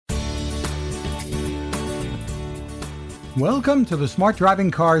Welcome to the Smart Driving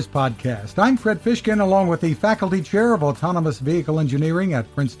Cars podcast. I'm Fred Fishkin, along with the Faculty Chair of Autonomous Vehicle Engineering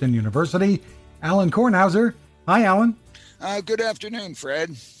at Princeton University, Alan Kornhauser. Hi, Alan. Good afternoon,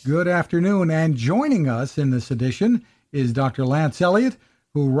 Fred. Good afternoon. And joining us in this edition is Dr. Lance Elliott,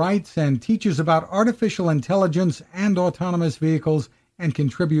 who writes and teaches about artificial intelligence and autonomous vehicles and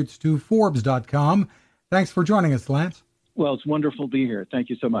contributes to Forbes.com. Thanks for joining us, Lance. Well, it's wonderful to be here. Thank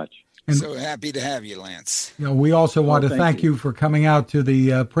you so much. And so happy to have you, Lance. You know, we also want to thank you for coming out to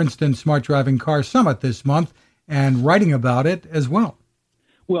the Princeton Smart Driving Car Summit this month and writing about it as well.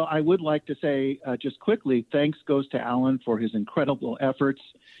 Well, I would like to say just quickly, thanks goes to Alan for his incredible efforts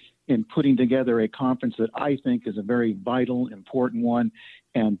in putting together a conference that I think is a very vital, important one.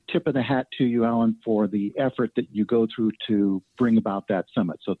 And tip of the hat to you, Alan, for the effort that you go through to bring about that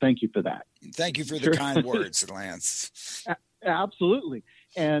summit. So thank you for that. Thank you for the kind words, Lance. Absolutely.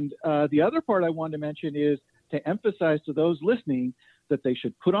 And the other part I wanted to mention is to emphasize to those listening that they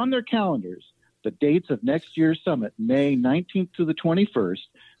should put on their calendars the dates of next year's summit, May 19th to the 21st,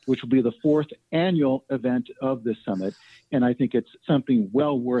 which will be the fourth annual event of this summit. And I think it's something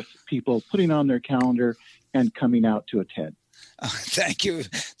well worth people putting on their calendar and coming out to attend. Thank you,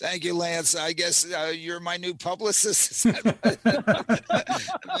 Lance. I guess you're my new publicist.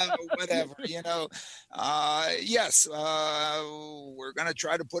 Whatever, Yes, we're going to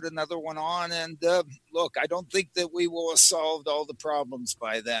try to put another one on. And look, I don't think that we will have solved all the problems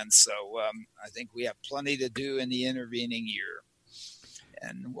by then. So I think we have plenty to do in the intervening year,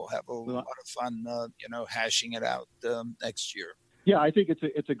 and we'll have a lot of fun, hashing it out next year. Yeah, I think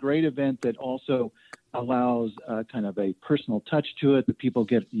it's a great event that also allows kind of a personal touch to it, that people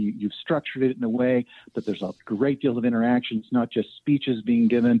get, you've structured it in a way that there's a great deal of interaction. It's not just speeches being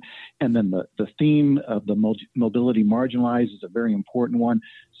given. And then the theme of the mobility marginalized is a very important one.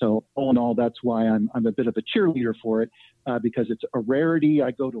 So all in all, that's why I'm a bit of a cheerleader for it, because it's a rarity.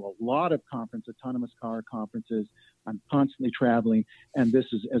 I go to a lot of autonomous car conferences. I'm constantly traveling. And this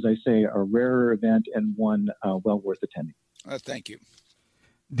is, as I say, a rarer event and one well worth attending. Thank you.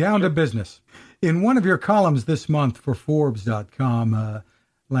 Down to business. In one of your columns this month for Forbes.com,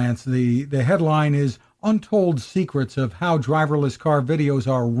 Lance, the headline is Untold Secrets of How Driverless Car Videos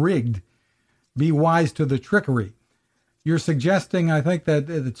Are Rigged. Be Wise to the Trickery. You're suggesting, I think,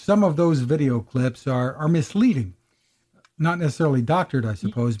 that some of those video clips are misleading. Not necessarily doctored, I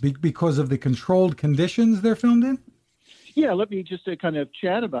suppose, because of the controlled conditions they're filmed in? Yeah, let me just kind of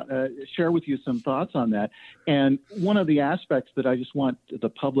share with you some thoughts on that. And one of the aspects that I just want the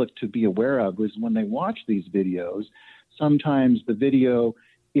public to be aware of is when they watch these videos, sometimes the video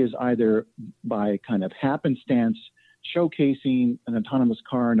is either by kind of happenstance showcasing an autonomous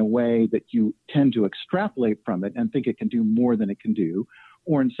car in a way that you tend to extrapolate from it and think it can do more than it can do.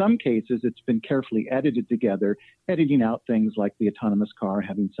 Or in some cases, it's been carefully edited together, editing out things like the autonomous car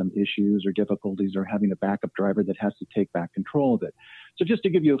having some issues or difficulties or having a backup driver that has to take back control of it. So just to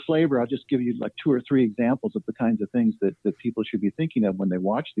give you a flavor, I'll just give you like 2 or 3 examples of the kinds of things that people should be thinking of when they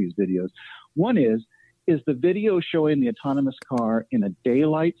watch these videos. One is the video showing the autonomous car in a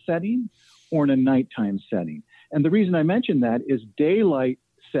daylight setting or in a nighttime setting? And the reason I mention that is daylight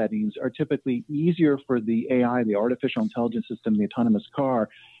settings are typically easier for the AI, the artificial intelligence system, the autonomous car,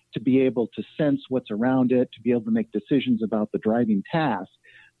 to be able to sense what's around it, to be able to make decisions about the driving task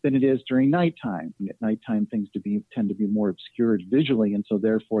than it is during nighttime. And at nighttime, things tend to be more obscured visually, and so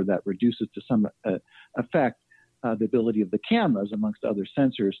therefore that reduces to some effect the ability of the cameras, amongst other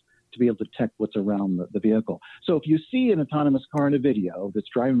sensors, to be able to detect what's around the vehicle. So if you see an autonomous car in a video that's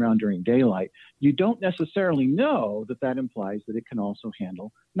driving around during daylight, you don't necessarily know that implies that it can also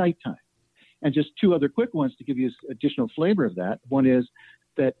handle nighttime. And just 2 other quick ones to give you additional flavor of that. One is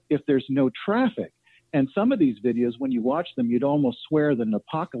that if there's no traffic, and some of these videos, when you watch them, you'd almost swear that an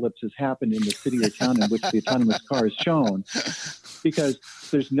apocalypse has happened in the city or town in which the autonomous car is shown, because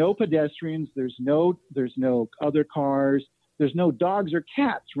there's no pedestrians, there's no other cars, there's no dogs or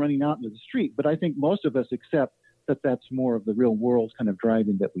cats running out into the street. But I think most of us accept that that's more of the real world kind of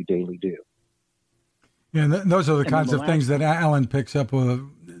driving that we daily do. Yeah, those are the kinds of things that Alan picks up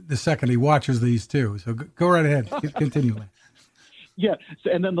the second he watches these too. So go right ahead. Continue. Yeah. So,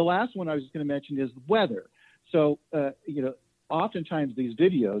 and then the last one I was going to mention is weather. So, oftentimes these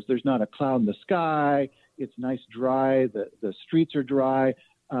videos, there's not a cloud in the sky. It's nice, dry. The streets are dry.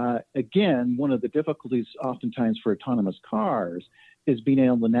 Again, one of the difficulties oftentimes for autonomous cars is being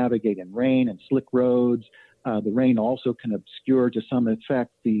able to navigate in rain and slick roads. The rain also can obscure to some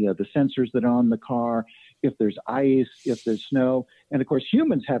effect the sensors that are on the car, if there's ice, if there's snow. And of course,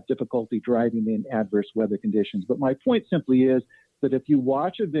 humans have difficulty driving in adverse weather conditions. But my point simply is that if you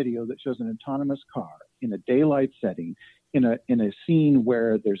watch a video that shows an autonomous car in a daylight setting, in a scene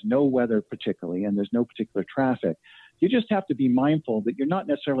where there's no weather particularly and there's no particular traffic, you just have to be mindful that you're not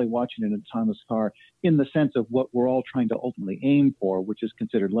necessarily watching an autonomous car in the sense of what we're all trying to ultimately aim for, which is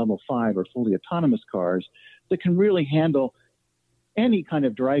considered level 5 or fully autonomous cars that can really handle any kind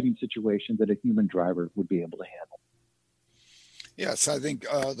of driving situation that a human driver would be able to handle. Yes, I think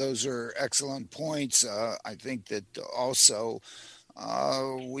those are excellent points. I think that also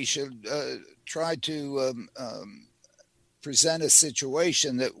we should try to present a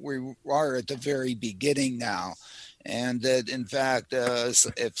situation that we are at the very beginning now. And that, in fact,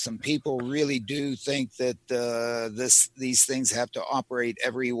 if some people really do think that these things have to operate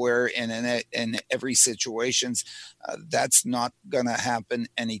everywhere and in every situations, that's not going to happen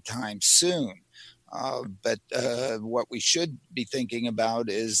anytime soon. But what we should be thinking about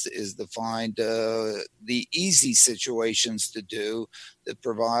is to find the easy situations to do that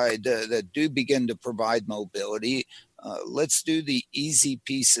provide that do begin to provide mobility. Let's do the easy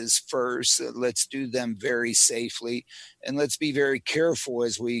pieces first. Let's do them very safely, and let's be very careful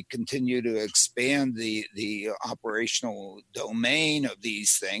as we continue to expand the operational domain of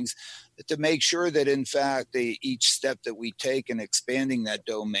these things, to make sure that, in fact, each step that we take in expanding that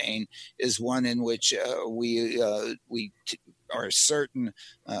domain is one in which we are certain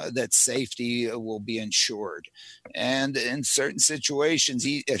that safety will be ensured. And in certain situations,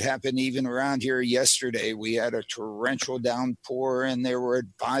 it happened even around here yesterday. We had a torrential downpour, and there were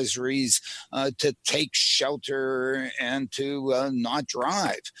advisories to take shelter and to not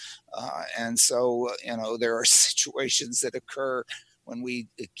drive. And so, there are situations that occur when we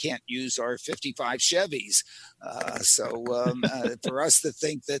can't use our 55 Chevys. For us to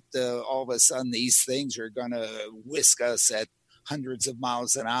think that all of a sudden these things are going to whisk us at hundreds of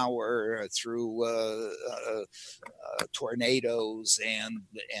miles an hour through tornadoes and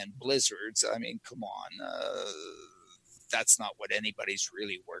blizzards, I mean, come on. That's not what anybody's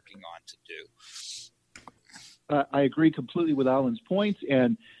really working on to do. I agree completely with Alan's points,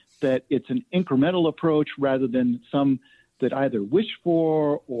 and that it's an incremental approach rather than some that either wish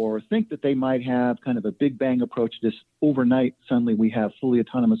for or think that they might have kind of a big bang approach. This overnight, suddenly we have fully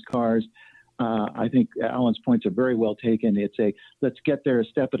autonomous cars. I think Alan's points are very well taken. It's let's get there a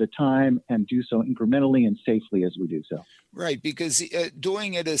step at a time and do so incrementally and safely as we do so. Right, because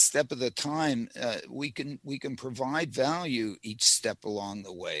doing it a step at a time, we can provide value each step along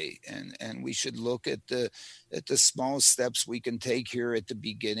the way, and we should look at the small steps we can take here at the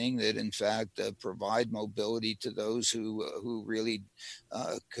beginning that, in fact, provide mobility to those who really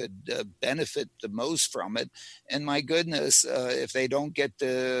could benefit the most from it. And my goodness, if they don't get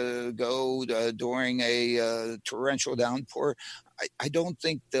to go during a torrential downpour, I don't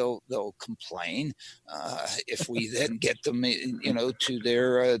think they'll complain if we then get them, to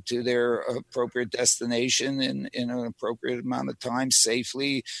their appropriate destination in an appropriate amount of time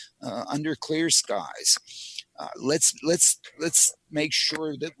safely under clear skies. Let's make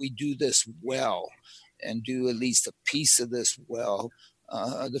sure that we do this well, and do at least a piece of this well.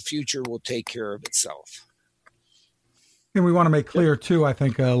 The future will take care of itself. And we want to make clear too, I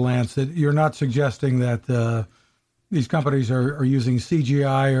think, Lance, that you're not suggesting that these companies are using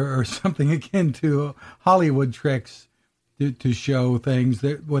CGI or something akin to Hollywood tricks to show things.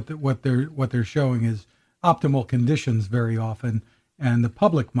 That what they're showing is optimal conditions very often, and the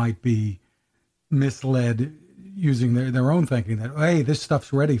public might be misled using their own thinking that, hey, this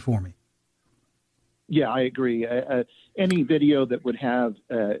stuff's ready for me. Yeah, I agree. Any video that would have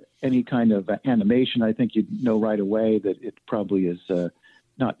any kind of animation, I think you'd know right away that it probably is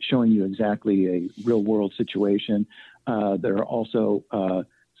not showing you exactly a real world situation. There are also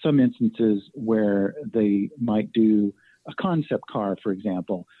some instances where they might do a concept car, for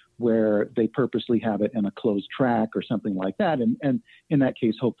example, where they purposely have it in a closed track or something like that. And in that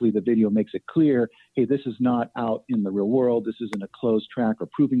case, hopefully the video makes it clear, hey, this is not out in the real world. This is in a closed track or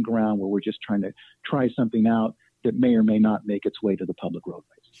proving ground where we're just trying to try something out that may or may not make its way to the public roadways.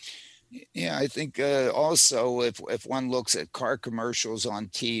 Yeah, I think also if one looks at car commercials on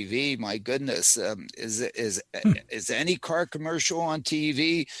TV, my goodness, is any car commercial on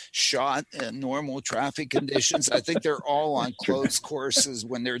TV shot in normal traffic conditions? I think they're all on closed courses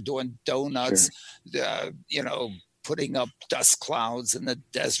when they're doing donuts, putting up dust clouds in the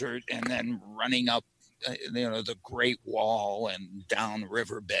desert and then running up the Great Wall and down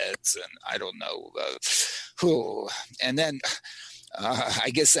riverbeds and I don't know, and then.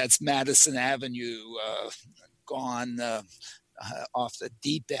 I guess that's Madison Avenue gone off the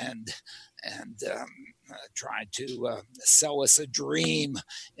deep end and trying to sell us a dream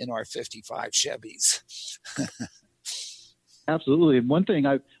in our 55 Chevys. Absolutely. And one thing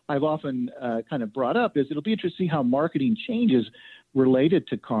I I've often kind of brought up is it'll be interesting to see how marketing changes related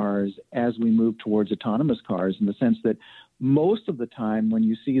to cars as we move towards autonomous cars, in the sense that most of the time when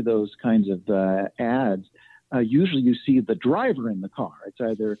you see those kinds of ads, usually you see the driver in the car. It's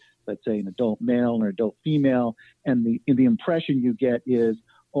either, let's say, an adult male or adult female, and the impression you get is,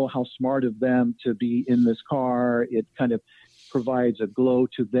 oh, how smart of them to be in this car. It kind of provides a glow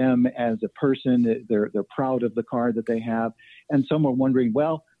to them as a person. They're proud of the car that they have. And some are wondering,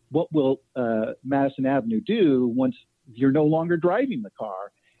 well, what will Madison Avenue do once you're no longer driving the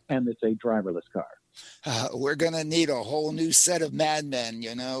car and it's a driverless car? We're going to need a whole new set of madmen,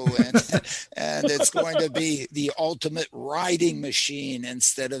 and it's going to be the ultimate riding machine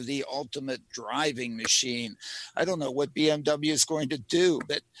instead of the ultimate driving machine. I don't know what BMW is going to do,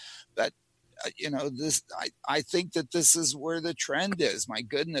 but this, I think that this is where the trend is. My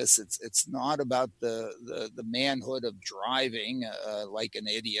goodness, it's not about the manhood of driving like an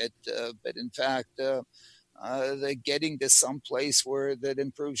idiot, but in fact, the getting to some place where that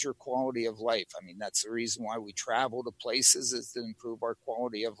improves your quality of life. I mean, that's the reason why we travel to places, is to improve our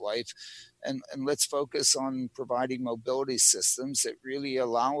quality of life. And let's focus on providing mobility systems that really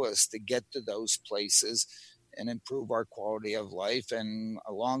allow us to get to those places and improve our quality of life. And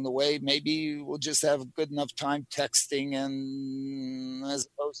along the way, maybe we'll just have good enough time texting and as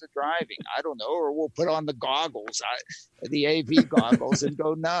opposed to driving. I don't know, or we'll put on the goggles, the AV goggles, and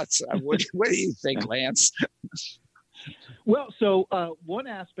go nuts. What do you think, Lance? Well, so one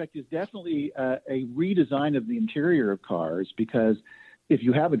aspect is definitely a redesign of the interior of cars, because if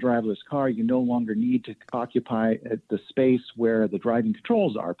you have a driverless car, you no longer need to occupy the space where the driving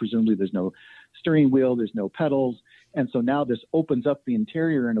controls are. Presumably there's no steering wheel, there's no pedals. And so now this opens up the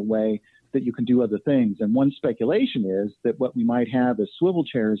interior in a way that you can do other things. And one speculation is that what we might have is swivel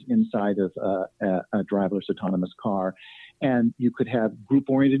chairs inside of a driverless autonomous car. And you could have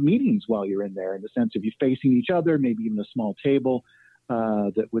group-oriented meetings while you're in there, in the sense of you facing each other, maybe even a small table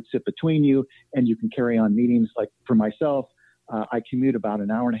that would sit between you, and you can carry on meetings. Like for myself, I commute about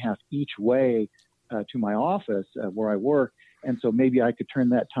an hour and a half each way to my office where I work. And so maybe I could turn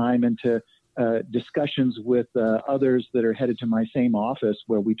that time into discussions with others that are headed to my same office,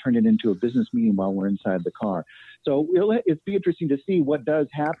 where we turn it into a business meeting while we're inside the car. So it'll be interesting to see what does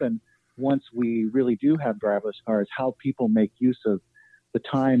happen once we really do have driverless cars, how people make use of the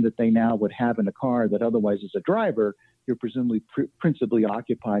time that they now would have in a car that otherwise, as a driver, you're presumably principally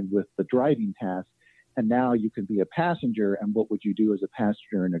occupied with the driving task. And now you can be a passenger, and what would you do as a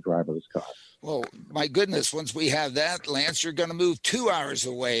passenger in a driverless car? Well, my goodness, once we have that, Lance, you're going to move 2 hours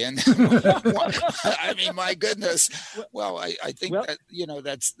away. And I mean, my goodness. Well, I think that,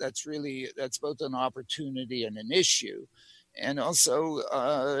 that's both an opportunity and an issue. And also,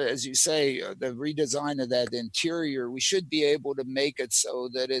 as you say, the redesign of that interior, we should be able to make it so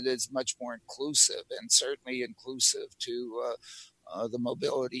that it is much more inclusive, and certainly inclusive to the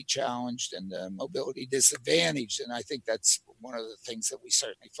mobility challenged and the mobility disadvantaged. And I think that's one of the things that we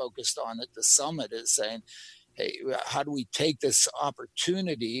certainly focused on at the summit, is saying, hey, how do we take this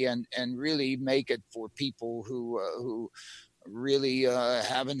opportunity and really make it for people who really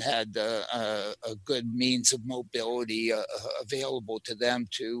haven't had a good means of mobility available to them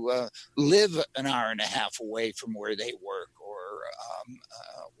to live an hour and a half away from where they work, or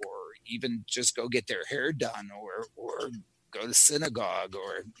even just go get their hair done, or go to synagogue,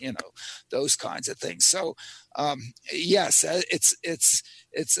 or those kinds of things. So yes,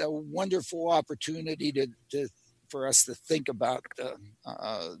 it's a wonderful opportunity for us to think about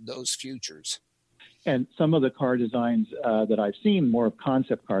those futures. And some of the car designs that I've seen, more of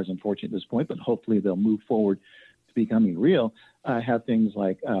concept cars, unfortunately, at this point, but hopefully they'll move forward to becoming real, have things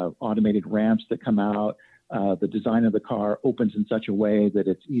like automated ramps that come out. The design of the car opens in such a way that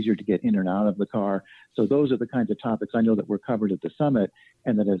it's easier to get in and out of the car. So those are the kinds of topics I know that were covered at the summit,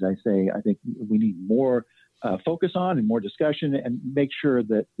 and that, as I say, I think we need more focus on and more discussion, and make sure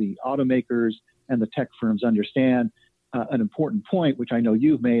that the automakers and the tech firms understand an important point, which I know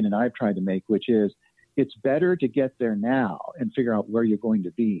you've made and I've tried to make, which is it's better to get there now and figure out where you're going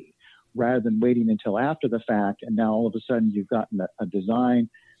to be, rather than waiting until after the fact. And now all of a sudden you've gotten a design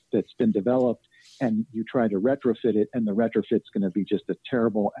that's been developed, and you try to retrofit it, and the retrofit's going to be just a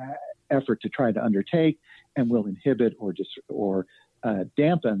terrible effort to try to undertake, and will inhibit or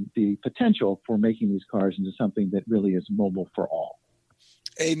dampen the potential for making these cars into something that really is mobile for all.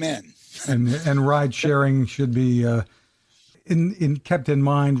 Amen. And ride sharing should be kept in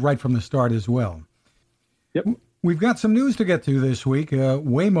mind right from the start as well. Yep. We've got some news to get to this week.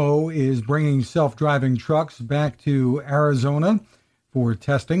 Waymo is bringing self-driving trucks back to Arizona for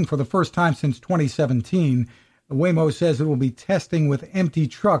testing for the first time since 2017. Waymo says it will be testing with empty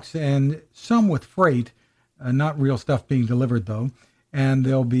trucks and some with freight, not real stuff being delivered though, and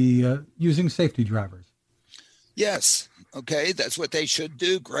they'll be using safety drivers. Yes. Okay. That's what they should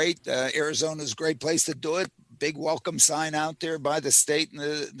do. Great. Arizona's a great place to do it. Big welcome sign out there by the state and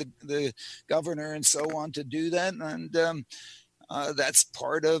the governor and so on to do that. And that's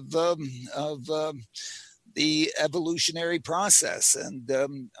part of the evolutionary process. And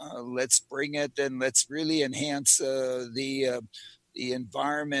let's bring it and let's really enhance the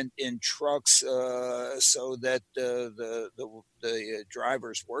environment in trucks so that the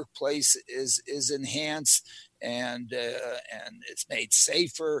driver's workplace is enhanced and it's made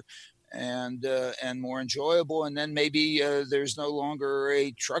safer and more enjoyable. And then maybe there's no longer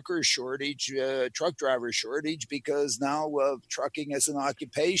a truck driver shortage, because now trucking as an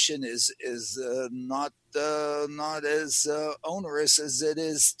occupation is not as onerous as it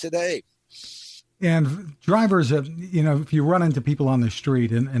is today. And drivers, if you run into people on the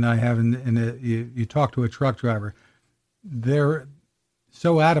street, and I have, you talk to a truck driver, they're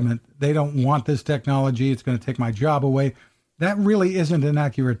so adamant they don't want this technology. It's going to take my job away. That really isn't an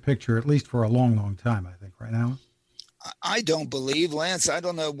accurate picture, at least for a long, long time, I think, right now. I don't believe, Lance, I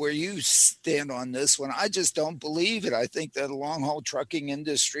don't know where you stand on this one. I just don't believe it. I think that the long-haul trucking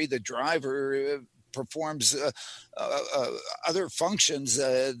industry, the driver performs other functions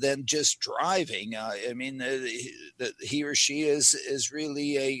than just driving. I mean, he or she is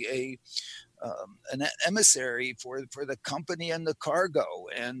really an emissary for the company and the cargo,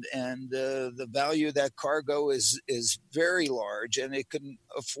 and the value of that cargo is very large, and it can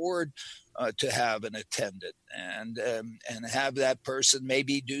afford to have an attendant and have that person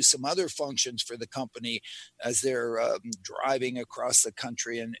maybe do some other functions for the company as they're driving across the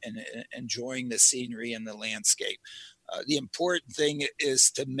country and enjoying the scenery and the landscape. The important thing is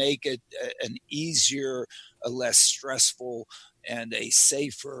to make it an easier, a less stressful, and a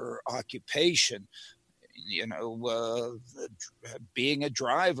safer occupation. Being a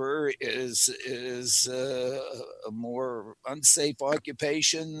driver is a more unsafe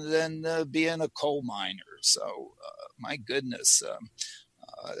occupation than being a coal miner. So, my goodness,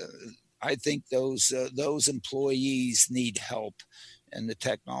 I think those employees need help, and the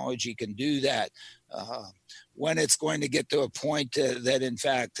technology can do that. When it's going to get to a point that, in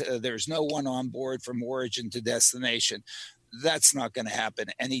fact, there's no one on board from origin to destination, that's not going to happen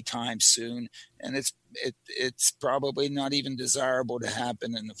anytime soon, and it's probably not even desirable to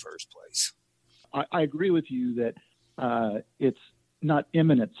happen in the first place. I agree with you that it's not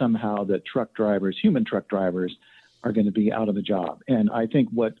imminent somehow that human truck drivers, are going to be out of a job. And I think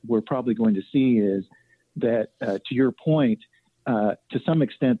what we're probably going to see is that, to your point, to some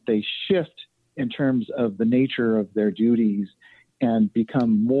extent, they shift in terms of the nature of their duties and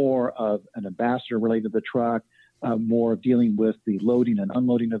become more of an ambassador related to the truck, more dealing with the loading and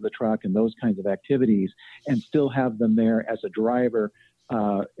unloading of the truck and those kinds of activities, and still have them there as a driver,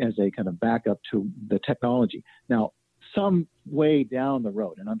 as a kind of backup to the technology. Now, some way down the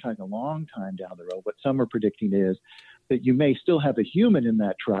road, and I'm talking a long time down the road, what some are predicting is that you may still have a human in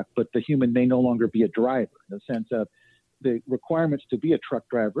that truck, but the human may no longer be a driver, in the sense of the requirements to be a truck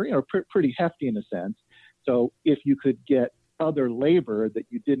driver, pretty hefty in a sense. So if you could get other labor that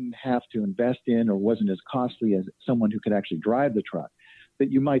you didn't have to invest in or wasn't as costly as someone who could actually drive the truck,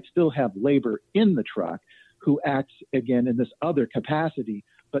 that you might still have labor in the truck who acts, again, in this other capacity,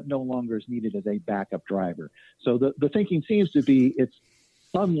 but no longer is needed as a backup driver. So the thinking seems to be it's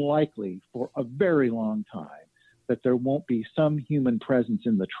unlikely for a very long time that there won't be some human presence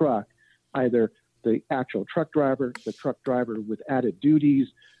in the truck, either the actual truck driver, the truck driver with added duties,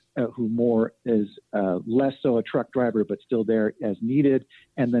 who more is less so a truck driver, but still there as needed.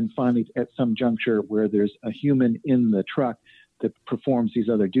 And then finally, at some juncture where there's a human in the truck that performs these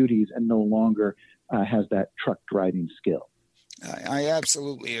other duties and no longer has that truck driving skill. I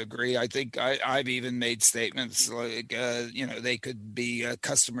absolutely agree. I think I've even made statements like, they could be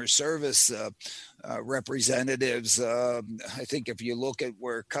customer service representatives. I think if you look at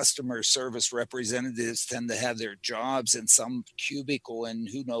where customer service representatives tend to have their jobs in some cubicle and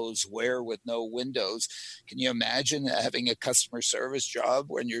who knows where with no windows, can you imagine having a customer service job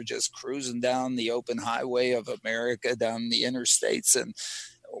when you're just cruising down the open highway of America, down the interstates, and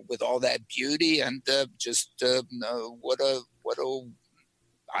with all that beauty and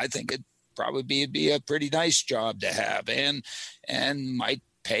I think it'd probably be a pretty nice job to have, and might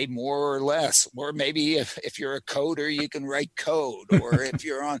pay more or less, or maybe if you're a coder, you can write code, or if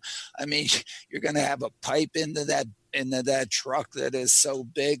you're on, I mean, you're going to have a pipe into that truck that is so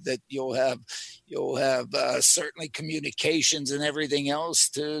big that you'll have certainly communications and everything else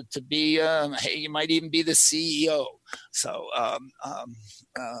to be, hey, you might even be the CEO. So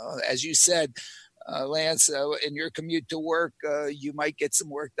as you said, Lance, in your commute to work, you might get some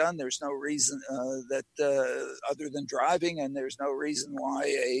work done. There's no reason that other than driving, and there's no reason why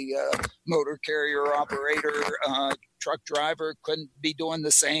a motor carrier operator, truck driver couldn't be doing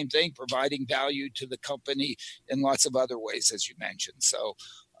the same thing, providing value to the company in lots of other ways, as you mentioned. So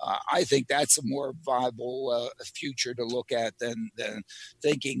I think that's a more viable future to look at than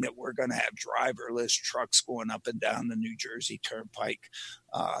thinking that we're going to have driverless trucks going up and down the New Jersey Turnpike.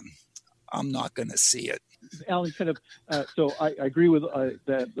 I'm not going to see it. Alan, kind of. So I agree with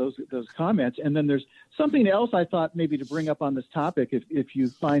those comments. And then there's something else I thought maybe to bring up on this topic, if you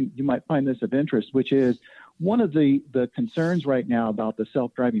might find this of interest, which is one of the concerns right now about the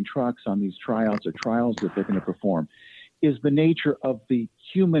self-driving trucks on these tryouts or trials that they're going to perform is the nature of the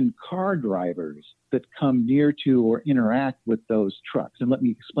human car drivers that come near to or interact with those trucks. And let me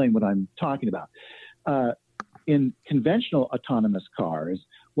explain what I'm talking about. In conventional autonomous cars,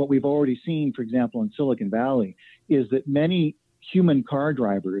 what we've already seen, for example, in Silicon Valley, is that many human car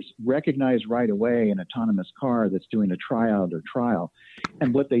drivers recognize right away an autonomous car that's doing a tryout or trial.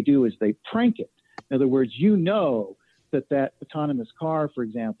 And what they do is they prank it. In other words, that autonomous car, for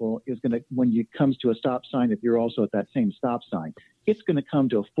example, is going to, when it comes to a stop sign, if you're also at that same stop sign, it's going to come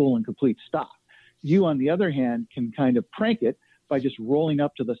to a full and complete stop. You, on the other hand, can kind of prank it by just rolling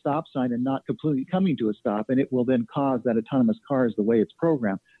up to the stop sign and not completely coming to a stop, and it will then cause that autonomous car, the way it's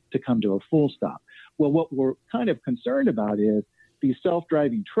programmed, to come to a full stop. Well, what we're kind of concerned about is these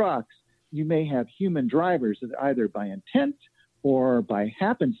self-driving trucks, you may have human drivers that either by intent or by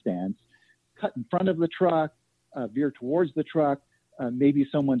happenstance cut in front of the truck, veer towards the truck. Maybe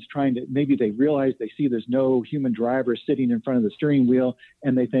maybe they realize they see there's no human driver sitting in front of the steering wheel,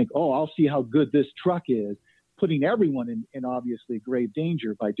 and they think, oh, I'll see how good this truck is, putting everyone in obviously grave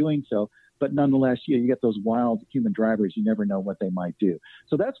danger by doing so. But nonetheless, you get those wild human drivers. You never know what they might do.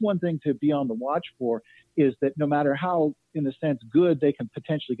 So that's one thing to be on the watch for, is that no matter how, in a sense, good they can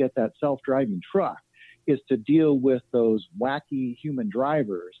potentially get that self-driving truck, is to deal with those wacky human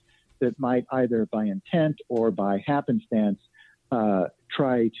drivers that might either by intent or by happenstance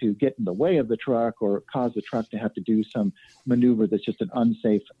try to get in the way of the truck or cause the truck to have to do some maneuver that's just an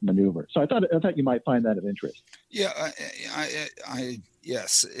unsafe maneuver. So I thought you might find that of interest. Yeah,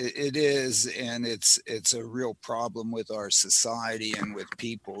 yes, it is, and it's a real problem with our society and with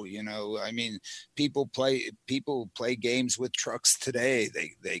people. I mean, people play games with trucks today.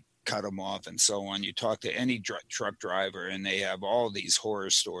 They cut them off and so on. You talk to any truck driver, and they have all these horror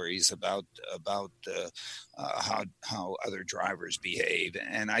stories about how other drivers behave.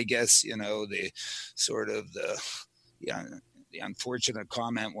 And I guess the unfortunate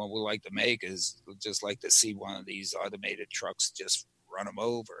comment one would like to make is just like to see one of these automated trucks just run them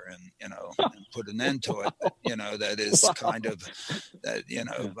over and and put an end to it. That is kind of that.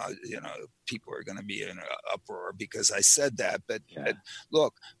 People are going to be in an uproar because I said that. But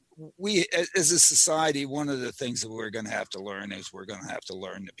look, we as a society, one of the things that we're going to have to learn is we're going to have to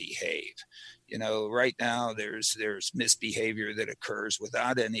learn to behave. Right now there's misbehavior that occurs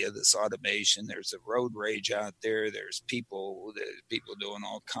without any of this automation. There's a road rage out there. There's people doing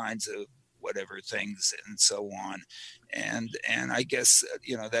all kinds of whatever things and so on. And I guess,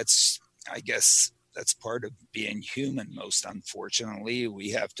 that's part of being human. Most unfortunately, we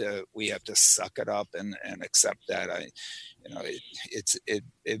have to suck it up and accept that.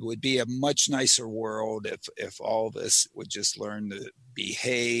 It would be a much nicer world if all of us would just learn to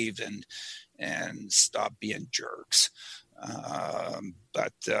behave and stop being jerks.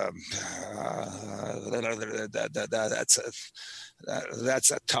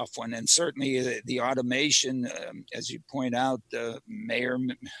 That's a tough one, and certainly the automation, as you point out, may or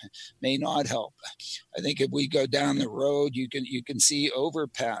may not help. I think if we go down the road, you can see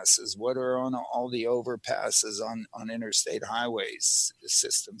overpasses. What are on all the overpasses on interstate highways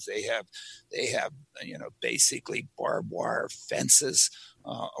systems? They have basically barbed wire fences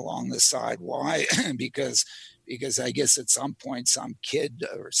along the side. Why? Because I guess at some point some kid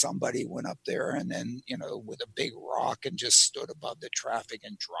or somebody went up there and then, with a big rock and just stood above the traffic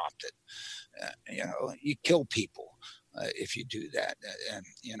and dropped it. You kill people if you do that. And,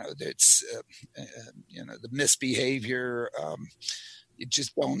 that's, the misbehavior, you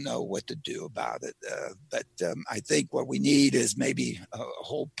just don't know what to do about it. But I think what we need is maybe a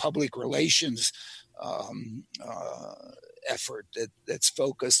whole public relations effort that's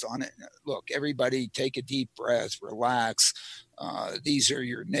focused on it. Look, everybody take a deep breath, relax. These are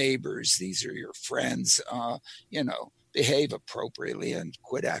your neighbors. These are your friends. Behave appropriately and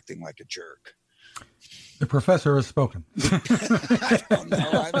quit acting like a jerk. The professor has spoken. I don't know.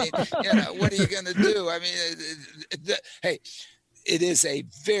 I mean, what are you going to do? I mean, hey, it is a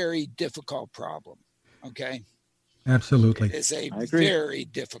very difficult problem. Okay. Absolutely. It is a very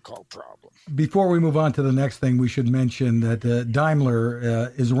difficult problem. Before we move on to the next thing, we should mention that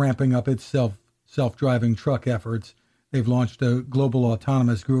Daimler is ramping up its self-driving truck efforts. They've launched a global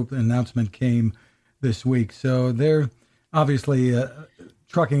autonomous group. The announcement came this week. So they're obviously,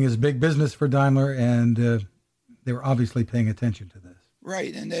 trucking is big business for Daimler, and they're obviously paying attention to this.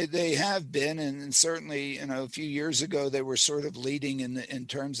 Right, and they have been, and certainly, a few years ago they were sort of leading in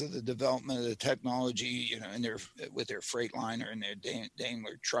terms of the development of the technology, with their Freightliner and their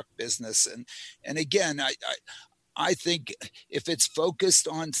Daimler truck business, and again, I think if it's focused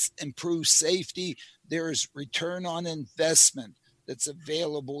on improved safety, there's return on investment that's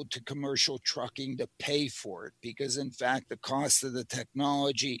available to commercial trucking to pay for it, because in fact the cost of the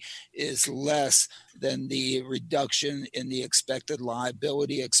technology is less than the reduction in the expected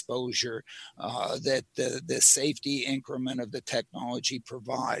liability exposure that the safety increment of the technology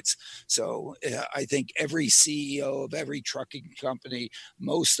provides. So I think every CEO of every trucking company,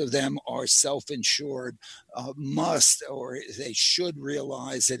 most of them are self-insured, must, or they should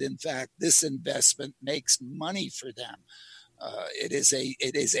realize that in fact this investment makes money for them. It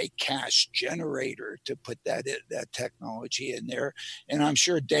is a cash generator to put that technology in there, and I'm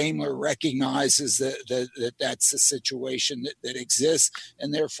sure Daimler recognizes that that's the situation that exists,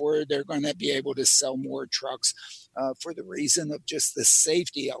 and therefore they're going to be able to sell more trucks for the reason of just the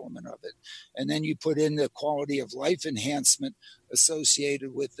safety element of it. And then you put in the quality of life enhancement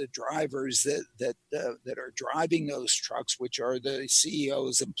associated with the drivers that are driving those trucks, which are the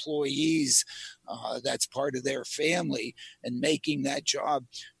CEO's employees. That's part of their family, and making that job.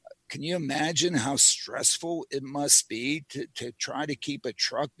 Can you imagine how stressful it must be to try to keep a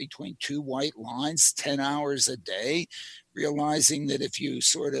truck between two white lines 10 hours a day, realizing that if you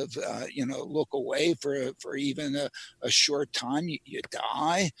sort of, look away for even a short time, you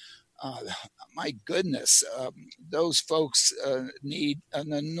die? My goodness, those folks need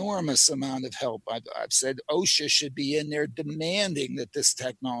an enormous amount of help. I've said OSHA should be in there demanding that this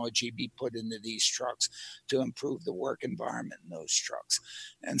technology be put into these trucks to improve the work environment in those trucks.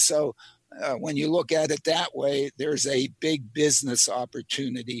 And so when you look at it that way, there's a big business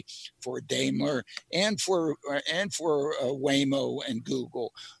opportunity for Daimler and for Waymo and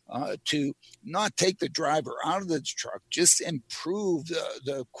Google to not take the driver out of the truck, just improve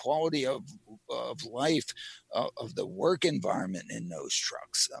the quality of life of the work environment in those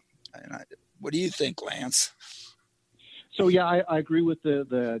trucks. What do you think, Lance? So, yeah, I agree with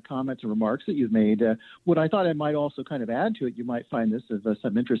the comments and remarks that you've made. What I thought I might also kind of add to it, you might find this of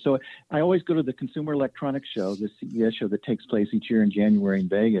some interest. So I always go to the Consumer Electronics Show, the CES show that takes place each year in January in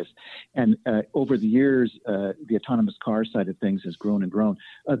Vegas. And over the years, the autonomous car side of things has grown and grown.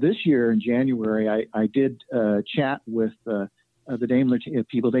 This year in January, I did chat with the Daimler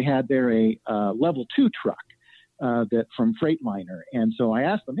people. They had there a level 2 truck. That from Freightliner. And so I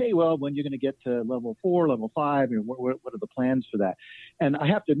asked them, hey, well, when you're going to get to level 4, level 5, what are the plans for that? And I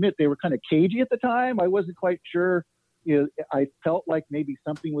have to admit, they were kind of cagey at the time. I wasn't quite sure. I felt like maybe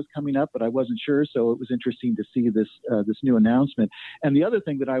something was coming up, but I wasn't sure. So it was interesting to see this new announcement. And the other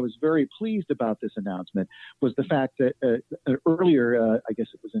thing that I was very pleased about this announcement was the fact that earlier, I guess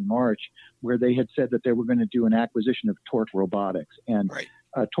it was in March, where they had said that they were going to do an acquisition of Torque Robotics. And right.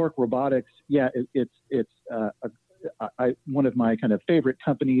 Torque Robotics, yeah, it's one of my kind of favorite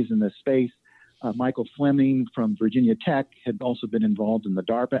companies in this space. Michael Fleming from Virginia Tech had also been involved in the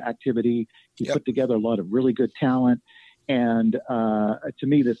DARPA activity. He put together a lot of really good talent. And to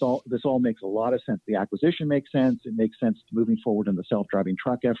me, this all makes a lot of sense. The acquisition makes sense. It makes sense moving forward in the self-driving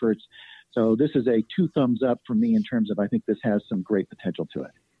truck efforts. So this is a 2 thumbs up for me in terms of I think this has some great potential to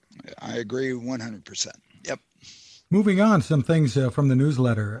it. I agree 100%. Yep. Moving on, some things from the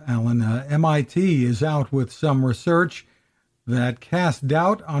newsletter, Alan. MIT is out with some research that casts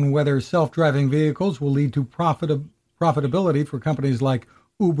doubt on whether self-driving vehicles will lead to profitability for companies like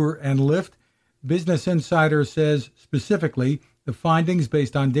Uber and Lyft. Business Insider says specifically the findings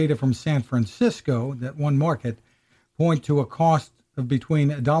based on data from San Francisco, that one market, point to a cost of between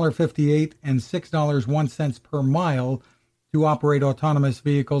 $1.58 and $6.01 per mile to operate autonomous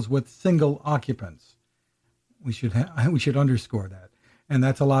vehicles with single occupants. We should underscore that. and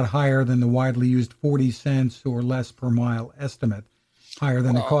that's a lot higher than the widely used 40 cents or less per mile estimate, higher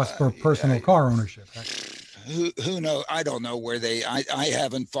than the cost for personal car ownership. Who knows? I don't know where I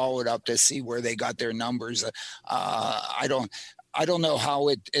haven't followed up to see where they got their numbers. I don't know how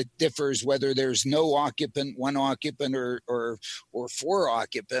it differs, whether there's no occupant, one occupant, or four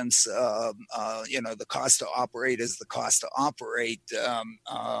occupants. The cost to operate is the cost to operate.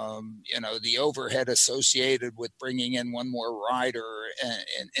 The overhead associated with bringing in one more rider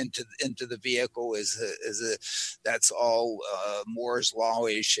into the vehicle that's all Moore's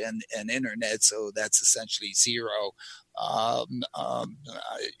Law-ish and internet. So that's essentially zero.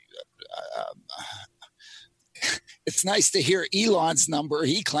 It's nice to hear Elon's number.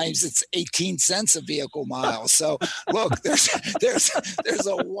 He claims it's 18 cents a vehicle mile. So look, there's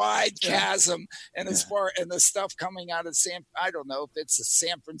a wide chasm, and as far and the stuff coming out of I don't know if it's a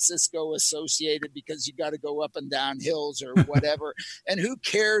San Francisco associated, because you got to go up and down hills or whatever. And who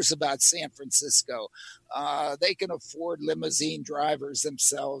cares about San Francisco? They can afford limousine drivers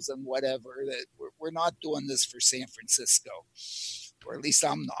themselves and whatever. We're not doing this for San Francisco. Or at least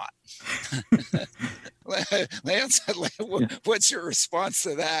I'm not. Lance, what's your response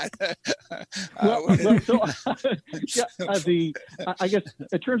to that? I guess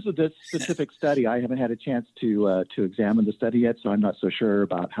in terms of this specific study, I haven't had a chance to examine the study yet, so I'm not so sure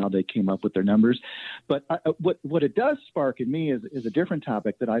about how they came up with their numbers. But what it does spark in me is a different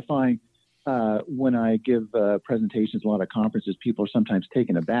topic that I find when I give presentations, a lot of conferences, people are sometimes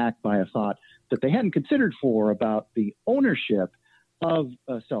taken aback by a thought that they hadn't considered about the ownership of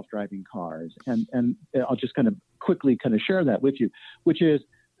self-driving cars. And I'll just kind of quickly share that with you, which is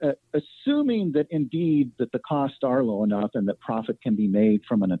assuming that indeed that the costs are low enough and that profit can be made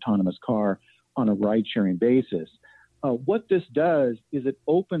from an autonomous car on a ride-sharing basis. What this does is it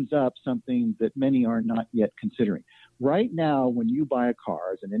opens up something that many are not yet considering. Right now, when you buy a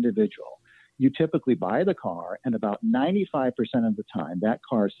car as an individual, you typically buy the car, and about 95% of the time that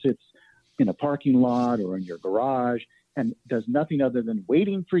car sits in a parking lot or in your garage and does nothing other than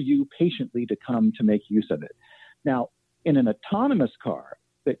waiting for you patiently to come to make use of it. Now, in an autonomous car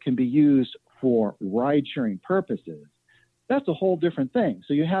that can be used for ride-sharing purposes, that's a whole different thing.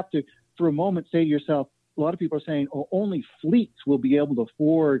 So you have to, for a moment, say to yourself, a lot of people are saying, oh, only fleets will be able to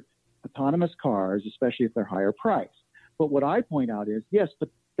afford autonomous cars, especially if they're higher priced. But what I point out is, yes, but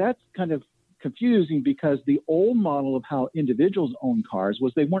that's kind of confusing, because the old model of how individuals own cars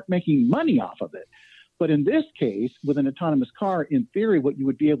was they weren't making money off of it. But in this case, with an autonomous car, in theory, what you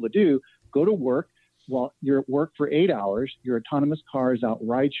would be able to do, go to work. While you're at work for 8 hours, your autonomous car is out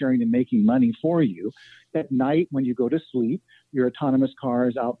ride sharing and making money for you. At night, when you go to sleep, your autonomous car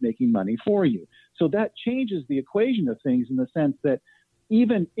is out making money for you. So that changes the equation of things in the sense that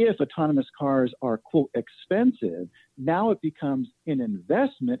even if autonomous cars are, quote, expensive, now it becomes an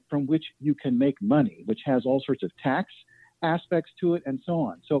investment from which you can make money, which has all sorts of tax aspects to it and so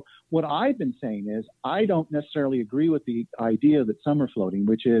on. So what I've been saying is I don't necessarily agree with the idea that some are floating,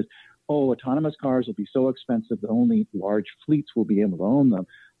 which is, oh, autonomous cars will be so expensive that only large fleets will be able to own them.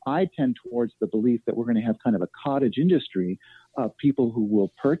 I tend towards the belief that we're going to have kind of a cottage industry of people who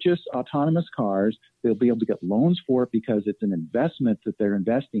will purchase autonomous cars. They'll be able to get loans for it because it's an investment that they're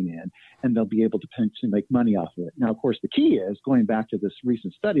investing in, and they'll be able to potentially make money off of it. Now, of course, the key is, going back to this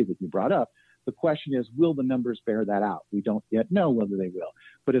recent study that you brought up, the question is, will the numbers bear that out? We don't yet know whether they will.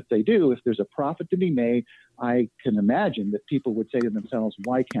 But if they do, if there's a profit to be made, I can imagine that people would say to themselves,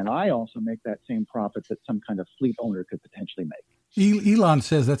 why can't I also make that same profit that some kind of fleet owner could potentially make? Elon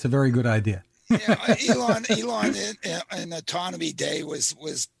says that's a very good idea. Yeah, Elon in Autonomy Day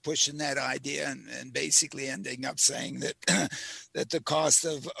was pushing that idea and basically ending up saying that that the cost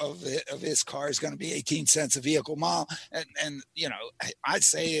of his car is going to be 18 cents a vehicle mile, and I'd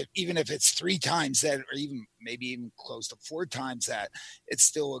say even if it's 3 times that, or maybe even close to 4 times that, it's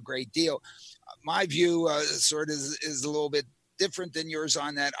still a great deal. My view sort of is a little bit different than yours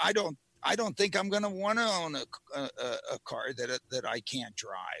on that. I don't think I'm going to want to own a car that I can't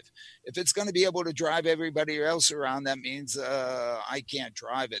drive. If it's going to be able to drive everybody else around, that means I can't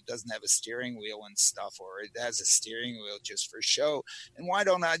drive it. Doesn't have a steering wheel and stuff, or it has a steering wheel just for show. And why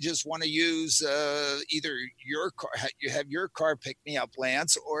don't I just want to use either your car, you have your car pick me up,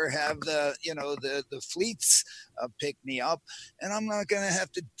 Lance, or have the fleets pick me up, and I'm not going to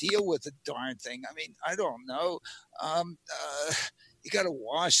have to deal with the darn thing. I mean, I don't know. You got to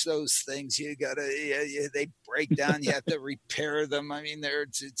wash those things. You got to, they break down. You have to repair them. I mean,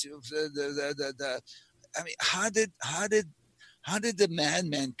 how did the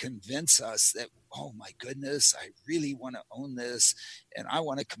madmen convince us oh my goodness, I really want to own this. And I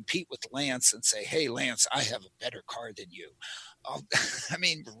want to compete with Lance and say, hey, Lance, I have a better car than you. I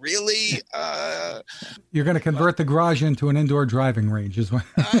mean, really? You're going to convert the garage into an indoor driving range, is what?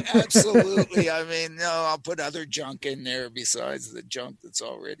 Absolutely. I mean, no, I'll put other junk in there besides the junk that's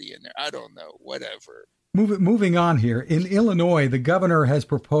already in there. I don't know, whatever. Moving on here. In Illinois, the governor has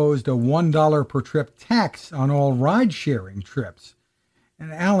proposed a $1 per trip tax on all ride-sharing trips.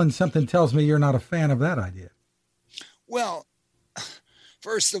 And Alan, something tells me you're not a fan of that idea. Well,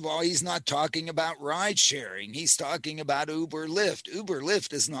 first of all, he's not talking about ride sharing. He's talking about Uber Lyft. Uber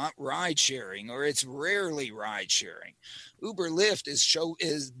Lyft is not ride sharing, or it's rarely ride sharing. Uber Lyft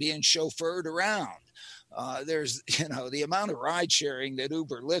is being chauffeured around. There's, the amount of ride sharing that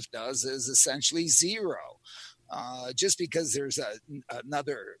Uber Lyft does is essentially zero. Just because there's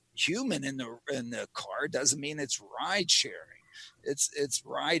another human in the car doesn't mean it's ride sharing. It's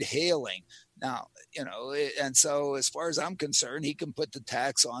ride hailing. Now, and so as far as I'm concerned, he can put the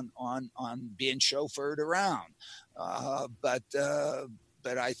tax on being chauffeured around.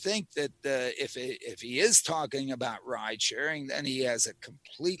 But I think that if he is talking about ride sharing, then he has it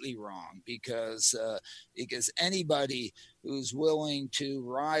completely wrong, because anybody who's willing to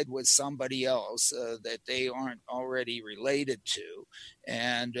ride with somebody else that they aren't already related to,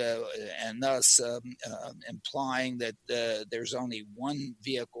 and thus implying that there's only one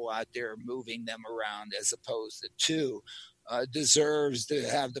vehicle out there moving them around as opposed to two, deserves to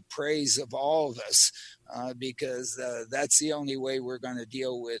have the praise of all of us, because that's the only way we're going to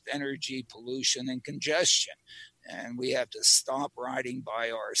deal with energy pollution and congestion. And we have to stop riding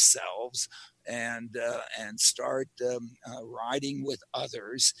by ourselves and start riding with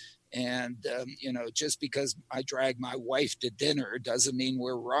others. And, just because I drag my wife to dinner doesn't mean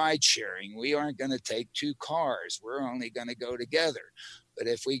we're ride sharing. We aren't going to take two cars. We're only going to go together. But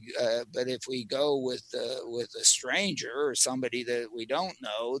if we go with a stranger or somebody that we don't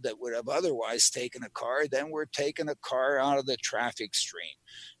know that would have otherwise taken a car, then we're taking a car out of the traffic stream,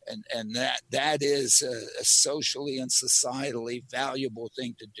 and that is a socially and societally valuable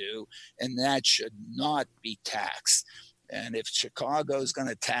thing to do, and that should not be taxed. And if Chicago is going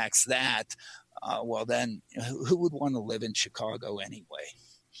to tax that, well, then who would want to live in Chicago anyway?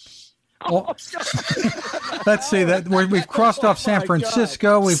 Well, let's see that we've crossed off San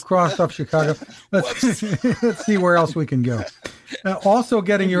Francisco. We've crossed off Chicago. Let's see where else we can go. Also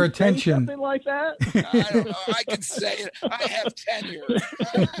getting your attention. Something like that? I don't know. I can say it. I have tenure.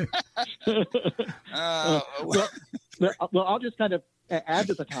 Well, I'll just kind of add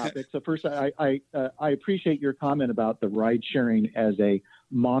to the topic. So first, I appreciate your comment about the ride sharing as a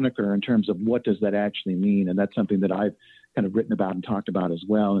moniker in terms of what does that actually mean, and that's something that I've kind of written about and talked about as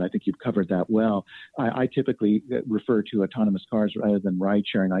well, and I think you've covered that well. I typically refer to autonomous cars rather than ride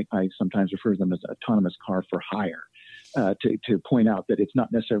sharing. I sometimes refer to them as autonomous car for hire, to point out that it's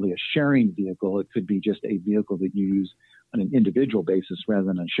not necessarily a sharing vehicle. It could be just a vehicle that you use on an individual basis rather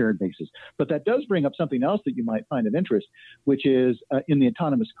than on a shared basis. But that does bring up something else that you might find of interest, which is in the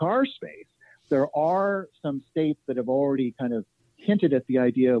autonomous car space, there are some states that have already kind of hinted at the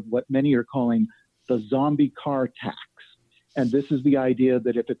idea of what many are calling the zombie car tax. And this is the idea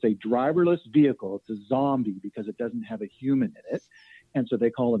that if it's a driverless vehicle, it's a zombie because it doesn't have a human in it. And so they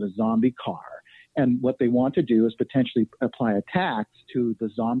call it a zombie car. And what they want to do is potentially apply a tax to the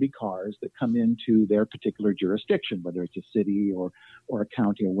zombie cars that come into their particular jurisdiction, whether it's a city or a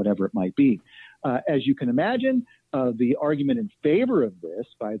county or whatever it might be. As you can imagine, the argument in favor of this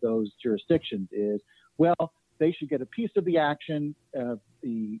by those jurisdictions is, well, they should get a piece of the action of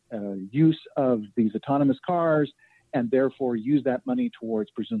the use of these autonomous cars, and therefore use that money towards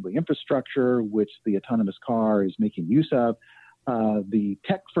presumably infrastructure, which the autonomous car is making use of. The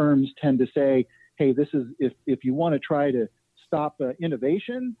tech firms tend to say, hey, this is if you want to try to stop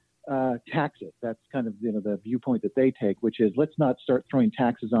innovation, tax it. That's kind of the viewpoint that they take, which is let's not start throwing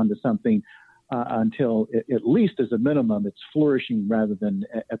taxes onto something until at least as a minimum it's flourishing rather than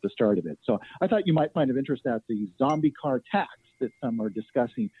at the start of it. So I thought you might find of interest at the zombie car tax that some are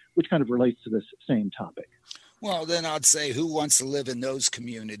discussing, which kind of relates to this same topic. Well, then I'd say who wants to live in those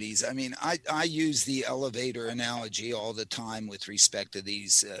communities? I mean, I use the elevator analogy all the time with respect to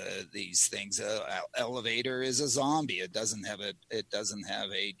these things. Elevator is a zombie. It doesn't have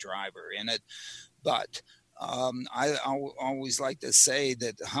a driver in it. But I always like to say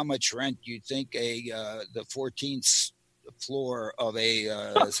that how much rent you think the floor of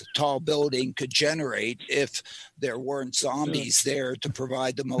a tall building could generate if there weren't zombies there to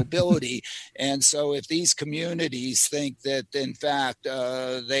provide the mobility. And so if these communities think that, in fact,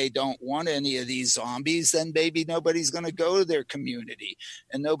 they don't want any of these zombies, then maybe nobody's going to go to their community,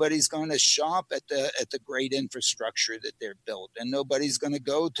 and nobody's going to shop at the great infrastructure that they're built, and nobody's going to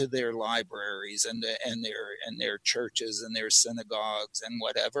go to their libraries and their churches and their synagogues and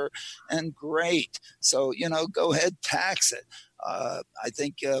whatever. And great. So, go ahead, tax it. I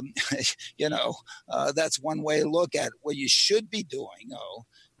think, that's one way to look at it. What you should be doing, though,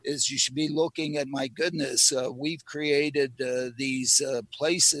 is you should be looking at, my goodness, we've created these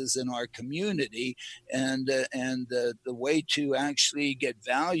places in our community, and the way to actually get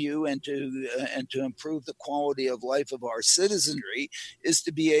value and to improve the quality of life of our citizenry is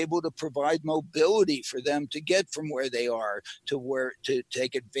to be able to provide mobility for them to get from where they are to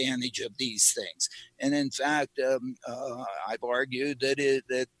take advantage of these things. And in fact, I've argued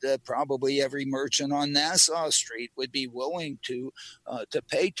that probably every merchant on Nassau Street would be willing to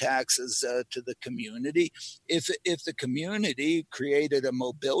pay taxes to the community if the community created a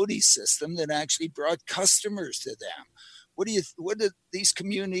mobility system that actually brought customers to them. What do these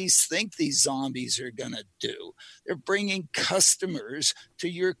communities think these zombies are going to do? They're bringing customers to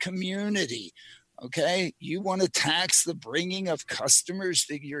your community. Okay, you want to tax the bringing of customers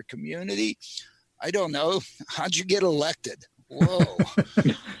to your community? I don't know. How'd you get elected? Whoa.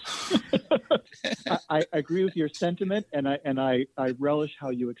 I agree with your sentiment, and I relish how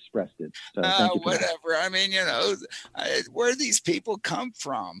you expressed it. So whatever. I mean, where do these people come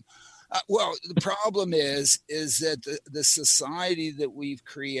from? Well, the problem is that the society that we've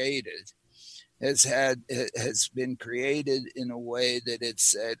created has been created in a way that it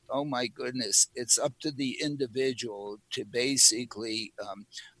said, oh my goodness, it's up to the individual to basically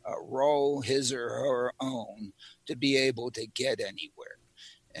roll his or her own to be able to get anywhere.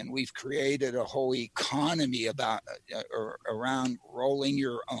 And we've created a whole economy around rolling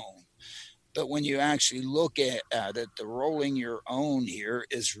your own. But when you actually look at it, the rolling your own here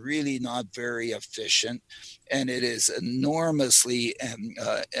is really not very efficient, and it is enormously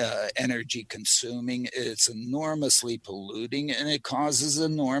energy consuming. It's enormously polluting, and it causes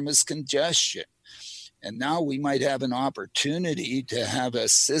enormous congestion. And now we might have an opportunity to have a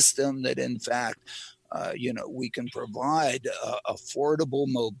system that, in fact, we can provide affordable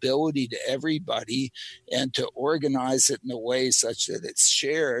mobility to everybody, and to organize it in a way such that it's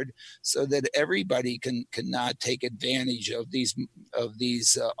shared, so that everybody can not take advantage of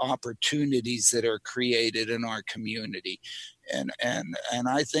these opportunities that are created in our community. And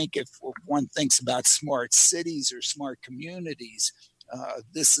I think if one thinks about smart cities or smart communities,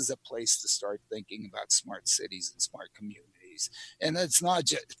 this is a place to start thinking about smart cities and smart communities. And it's not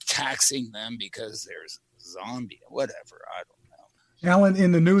just taxing them because there's a zombie, whatever. I don't know. Alan,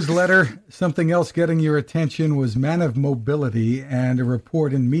 in the newsletter, something else getting your attention was Man of Mobility and a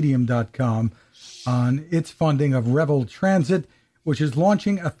report in Medium.com on its funding of Revel Transit, which is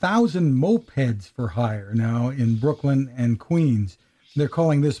launching 1,000 mopeds for hire now in Brooklyn and Queens. They're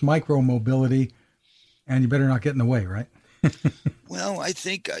calling this micro-mobility, and you better not get in the way, right? Well, I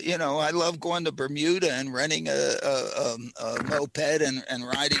think, I love going to Bermuda and renting a moped and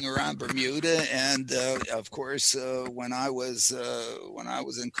riding around Bermuda. And of course, when I was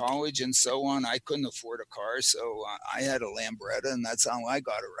in college and so on, I couldn't afford a car. So I had a Lambretta, and that's how I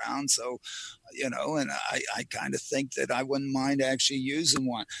got around. So, and I kind of think that I wouldn't mind actually using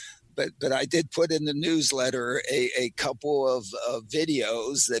one. But I did put in the newsletter a couple of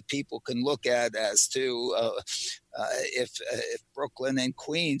videos that people can look at as to if Brooklyn and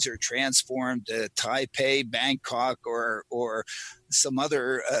Queens are transformed to Taipei, Bangkok, or some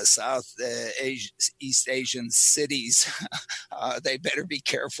other East Asian cities. They better be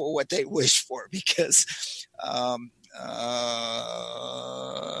careful what they wish for, because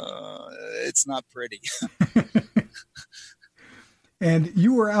it's not pretty. And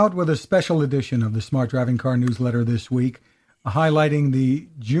you were out with a special edition of the Smart Driving Car newsletter this week, highlighting the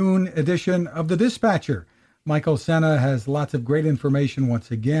June edition of the Dispatcher. Michael Senna has lots of great information once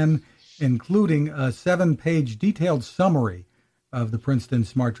again, including a 7-page detailed summary of the Princeton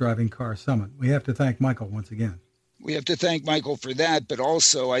Smart Driving Car Summit. We have to thank Michael once again. We have to thank Michael for that, but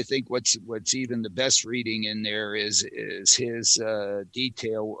also I think what's even the best reading in there is his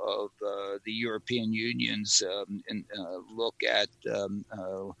detail of the European Union's look at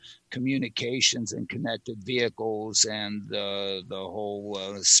communications and connected vehicles and the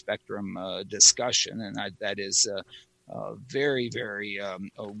whole spectrum discussion, and that is very, very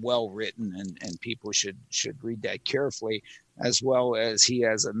well written, and people should read that carefully. as well as he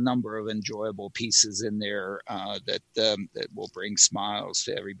has a number of enjoyable pieces in there that will bring smiles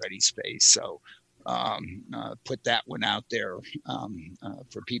to everybody's face. So put that one out there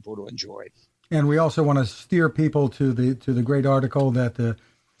for people to enjoy. And we also want to steer people to the great article that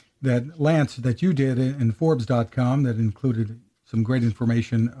Lance, that you did in Forbes.com that included some great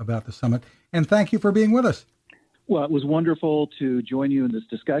information about the summit. And thank you for being with us. Well, it was wonderful to join you in this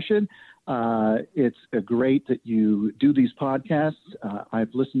discussion. It's great that you do these podcasts.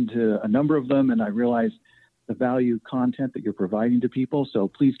 I've listened to a number of them, and I realize the value content that you're providing to people. So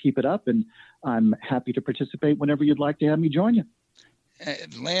please keep it up, and I'm happy to participate whenever you'd like to have me join you.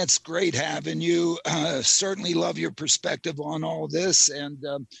 Lance, great having you. Certainly love your perspective on all this. And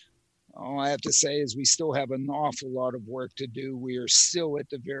all I have to say is we still have an awful lot of work to do. We are still at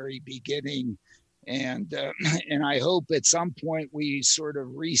the very beginning. And I hope at some point we sort of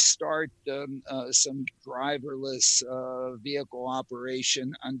restart some driverless vehicle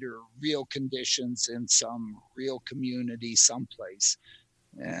operation under real conditions in some real community someplace.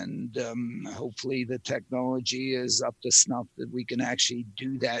 And hopefully the technology is up to snuff that we can actually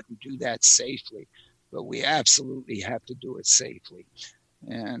do that and do that safely. But we absolutely have to do it safely.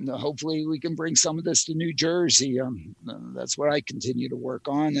 And hopefully we can bring some of this to New Jersey. That's what I continue to work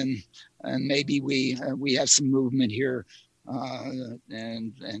on. And maybe we have some movement here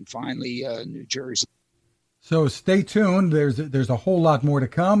and finally New Jersey. So stay tuned. There's a whole lot more to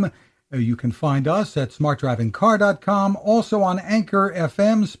come. You can find us at smartdrivingcar.com, also on Anchor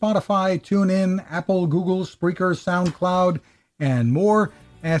FM, Spotify, TuneIn, Apple, Google, Spreaker, SoundCloud, and more.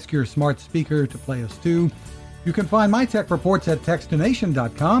 Ask your smart speaker to play us too. You can find my tech reports at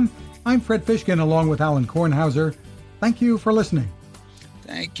Techstination.com. I'm Fred Fishkin along with Alan Kornhauser. Thank you for listening.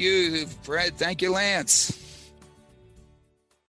 Thank you, Fred. Thank you, Lance.